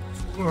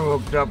 We're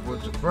hooked up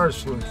with the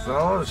first one,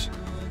 fellas.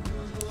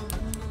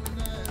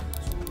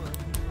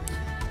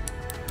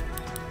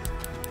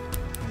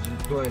 It's a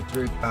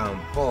 23-pound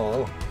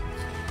pole.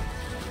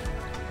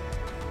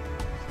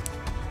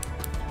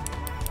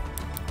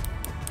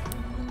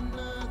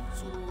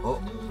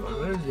 Oh,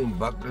 amazing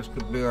buck. This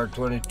could be our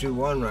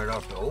 22-1 right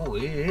off the. Oh,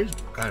 he is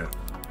kind of.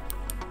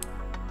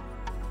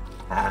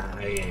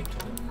 He ain't.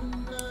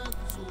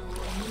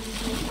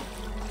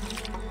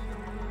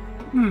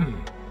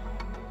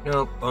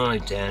 Nope, only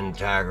 10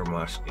 tiger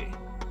muskie.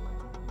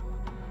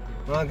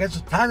 Well, I guess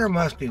a tiger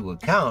muskie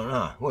would count,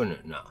 huh? Wouldn't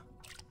it? No.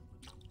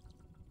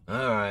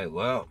 Alright,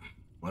 well,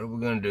 what are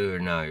we gonna do here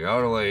now? You're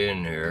all the way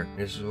in here.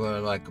 This is what I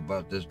like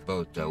about this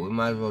boat, though. We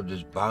might as well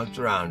just bounce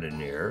around in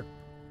here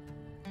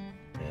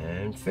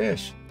and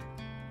fish.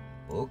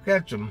 We'll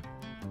catch them.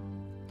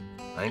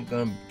 I ain't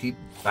gonna keep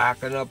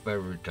backing up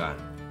every time.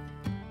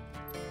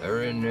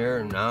 They're in there,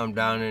 and now I'm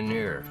down in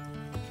here.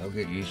 They'll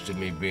get used to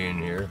me being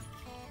here.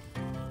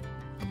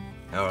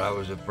 Oh, that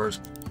was the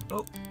first.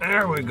 Oh,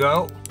 there we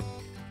go.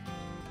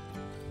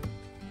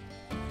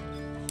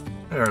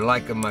 They're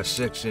liking my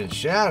 6-inch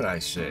shad, I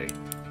see.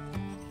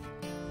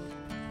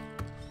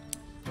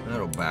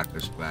 That'll back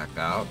us back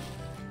out.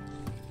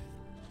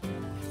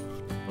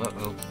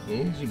 Uh-oh,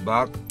 easy,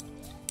 buck.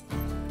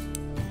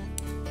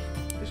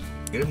 Just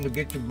get him to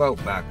get your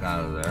boat back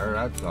out of there,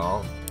 that's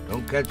all.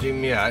 Don't catch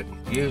him yet.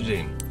 Use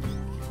him.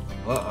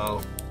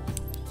 Uh-oh.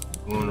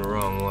 Going the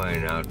wrong way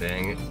now,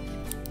 dang it.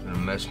 Gonna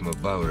mess my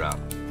boat up.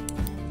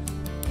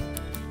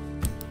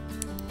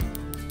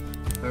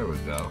 There we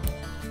go.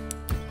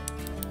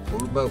 Pull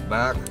the boat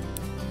back.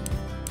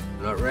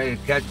 I'm not ready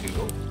to catch you.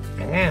 Oh,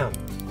 damn.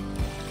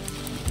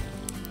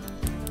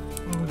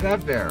 What we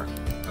got there,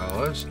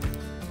 fellas?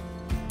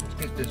 Let's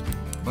get this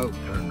boat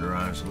turned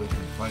around so we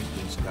can fight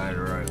this guy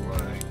the right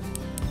way.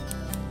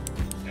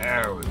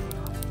 There we go.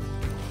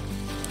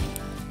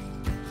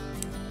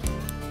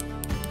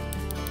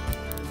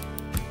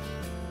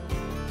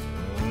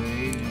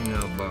 Easy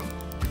now, boat.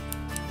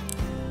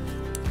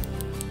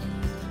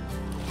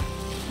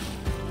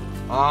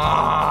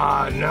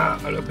 Ah, no,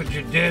 look what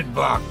you did,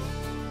 Buck.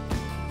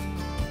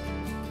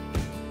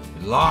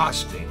 You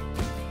lost him.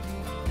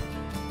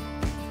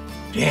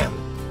 Damn it.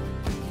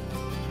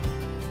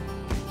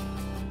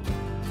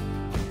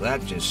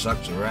 That just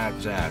sucks a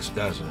rat's ass,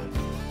 doesn't it?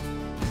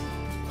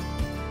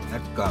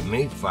 That got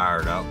me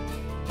fired up.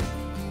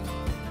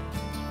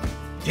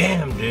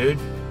 Damn, dude.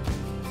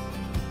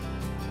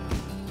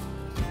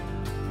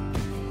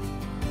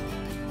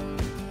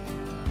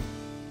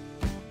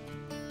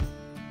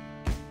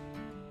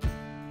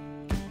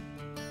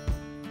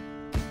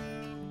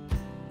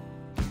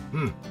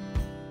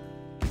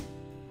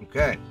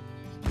 Okay.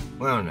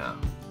 Well now.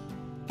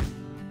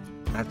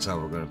 That's how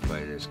we're gonna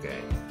play this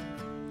game.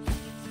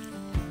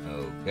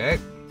 Okay.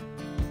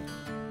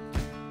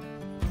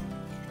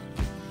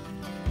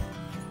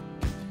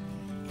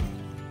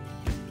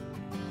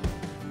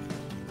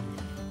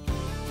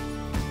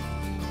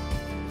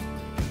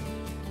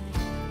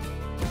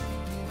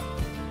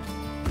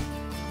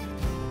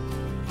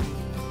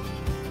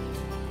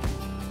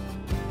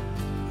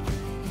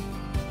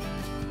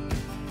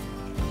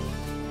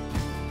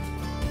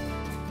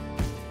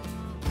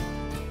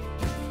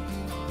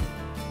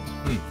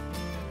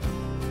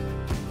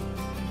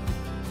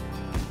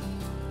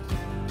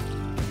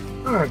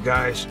 Alright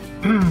guys,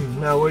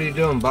 now what are you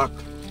doing, Buck?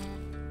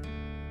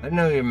 I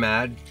know you're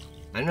mad.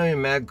 I know you're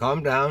mad,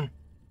 calm down.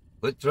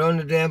 Quit throwing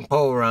the damn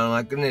pole around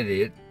like an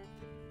idiot.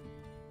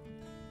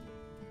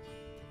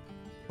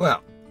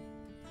 Well,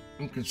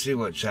 you can see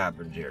what's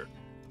happened here.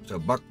 So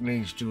Buck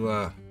needs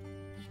to,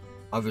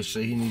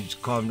 obviously he needs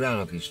to calm down.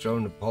 Look, he's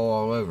throwing the pole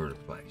all over the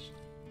place.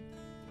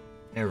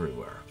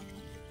 Everywhere.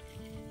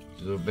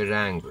 He's a little bit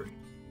angry.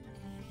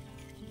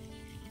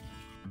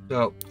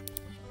 So,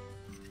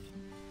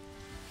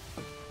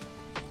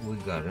 we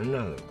got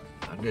another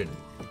one. I didn't.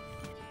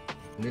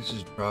 This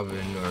is probably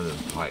a northern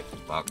pike,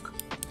 Buck.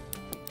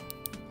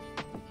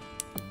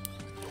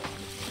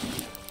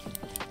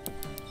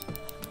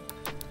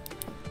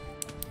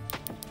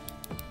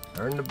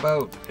 Turn the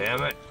boat,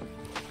 damn it.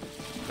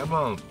 Come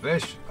on,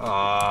 fish.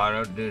 Oh,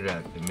 don't do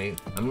that to me.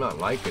 I'm not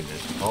liking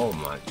this pole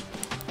much.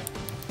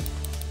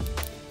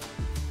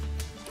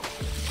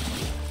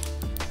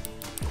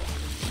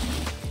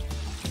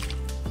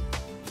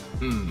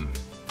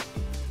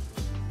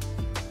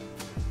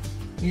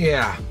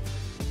 Yeah,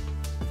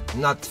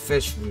 not the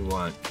fish we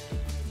want.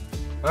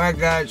 Alright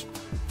guys,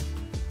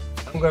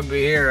 I'm gonna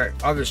be here.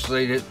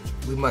 Obviously,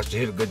 we must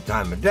have hit a good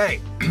time of day.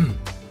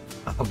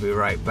 I'll be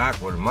right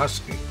back with a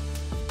muskie.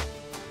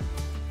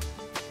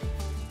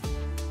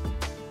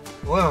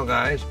 Well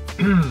guys,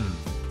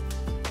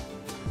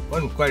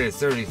 wasn't quite a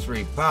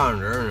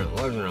 33-pounder and it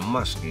wasn't a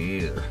muskie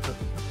either.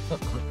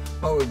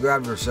 But we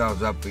grabbed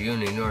ourselves up a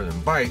uni northern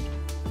bite.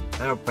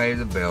 That'll pay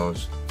the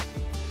bills.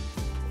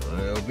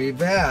 We'll be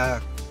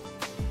back.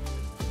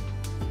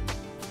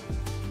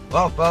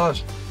 Well,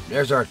 fellas,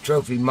 there's our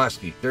trophy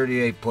muskie,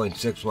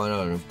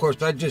 38.610. And of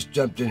course, I just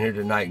jumped in here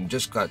tonight and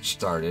just got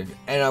started,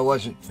 and I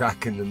wasn't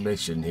tracking the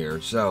mission here.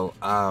 So,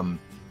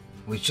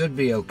 we should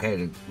be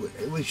okay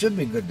we should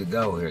be good to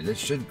go here. This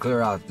should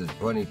clear out the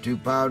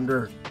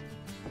 22-pounder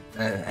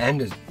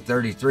and the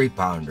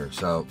 33-pounder.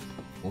 So,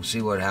 we'll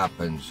see what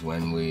happens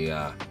when we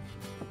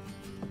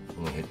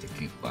hit the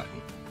keep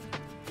button.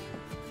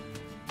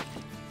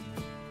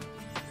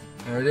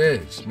 There it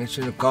is.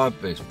 Mission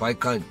accomplished.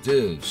 Pike hunt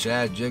 2.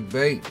 Shad jig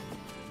bait.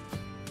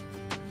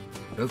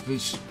 Trophy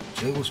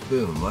single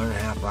spoon,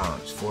 1.5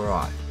 ounce,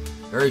 4/0.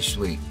 Very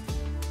sweet.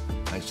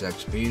 Nice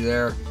XP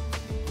there.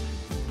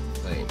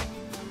 Claim.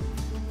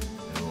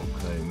 And we'll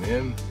claim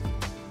him.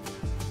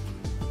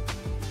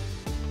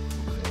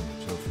 We'll claim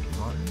the trophy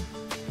water.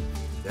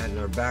 That in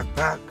our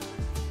backpack.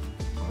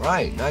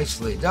 Alright,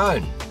 nicely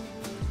done.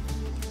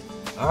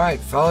 Alright,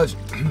 fellas.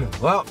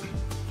 Well,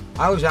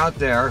 I was out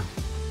there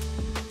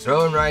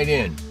throwing right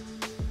in.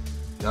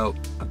 So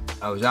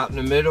I was out in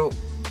the middle.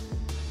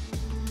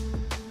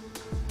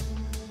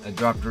 I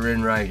dropped her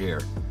in right here.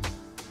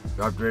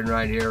 Dropped her in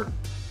right here.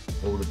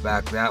 Hold it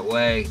back that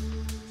way.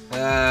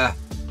 I'd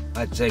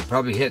say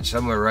probably hit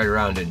somewhere right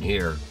around in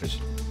here. Cause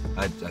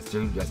I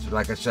threw,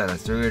 like I said, I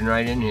threw it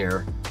right in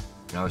here,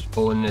 and I was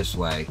pulling this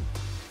way.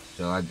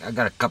 So I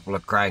got a couple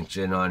of cranks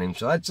in on him.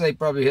 So I'd say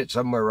probably hit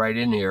somewhere right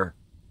in here.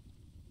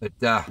 But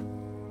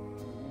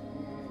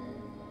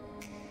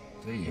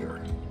see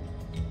here.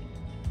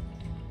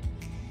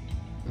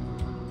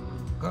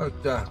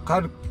 Caught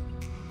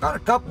a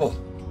couple.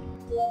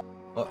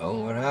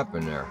 Uh-oh, what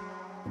happened there?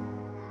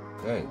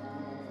 Okay.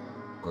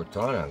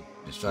 Cortana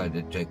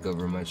decided to take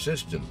over my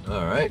system.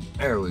 Alright,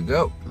 there we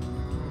go.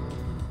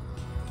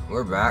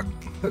 We're back.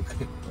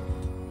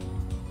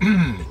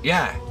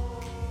 Yeah.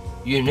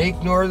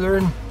 Unique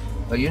northern.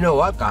 But you know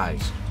what,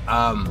 guys?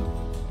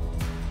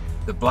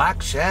 The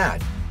black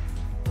shad.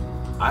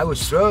 I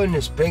was throwing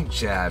this pink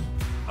shad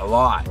a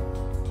lot,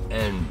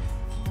 and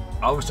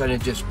all of a sudden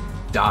it just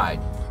died.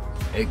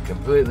 It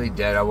completely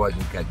dead. I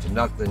wasn't catching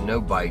nothing,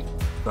 no bite.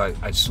 So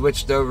I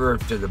switched over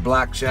to the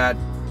black shad,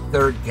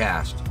 3rd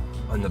cast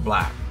on the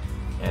black,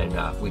 and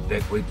we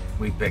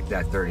picked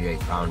that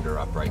 38-pounder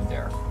up right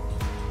there.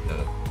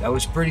 So that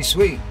was pretty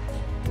sweet.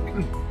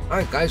 All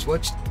right, guys,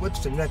 what's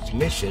the next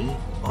mission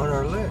on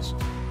our list?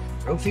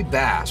 Trophy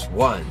bass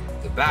 1,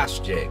 the bass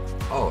jig.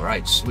 All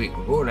right, sweet.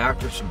 We're going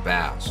after some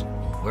bass.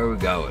 Where are we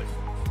going?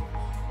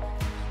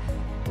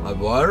 Mud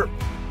water,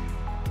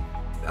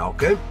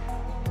 falcon,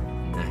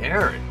 and a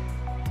heron.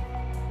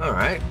 All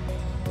right.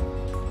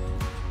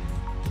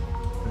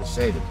 I'm gonna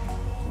say the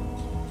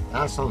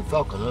bass on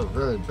falcon look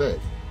very big.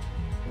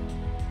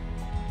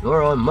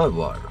 Nor on mud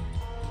water.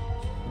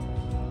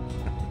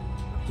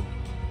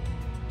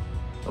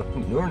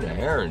 Nor in the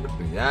heron to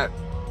be that.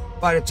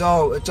 But it's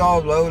all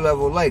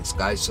low-level lakes,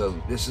 guys. So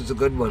this is a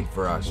good one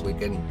for us. We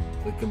can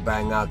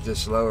bang out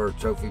this lower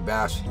trophy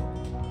bass.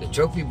 The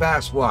trophy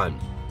bass 1.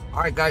 All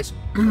right, guys.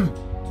 Take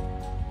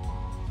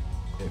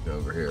it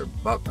over here,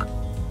 buck.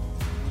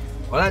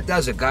 Well, that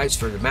does it, guys,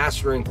 for the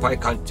Mastering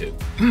Pike Hunt 2.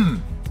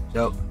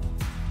 So,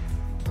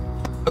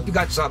 hope you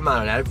got something out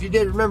of that. If you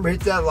did, remember, hit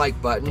that like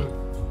button.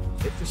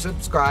 Hit the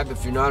subscribe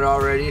if you're not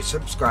already a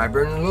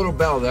subscriber, and the little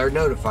bell there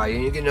notify you.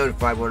 You get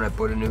notified when I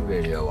put a new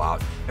video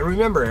out. And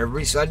remember,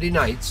 every Sunday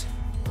nights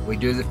we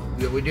do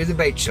the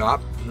bait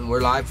shop, and we're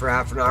live for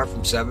half an hour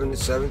from 7 to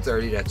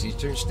 7:30. That's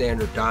Eastern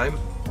Standard Time.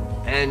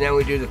 And then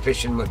we do the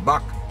fishing with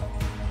Buck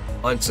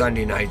on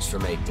Sunday nights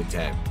from 8 to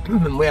 10.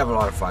 And we have a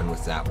lot of fun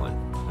with that one.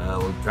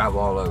 We travel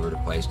all over the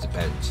place.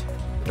 Depends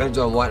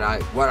on what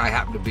I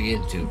happen to be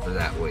into for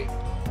that week.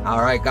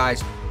 All right,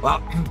 guys. Well,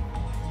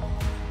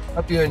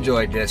 hope you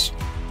enjoyed this.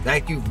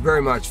 Thank you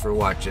very much for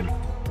watching.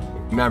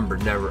 Remember,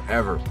 never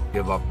ever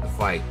give up the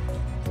fight.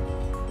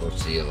 We'll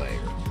see you later.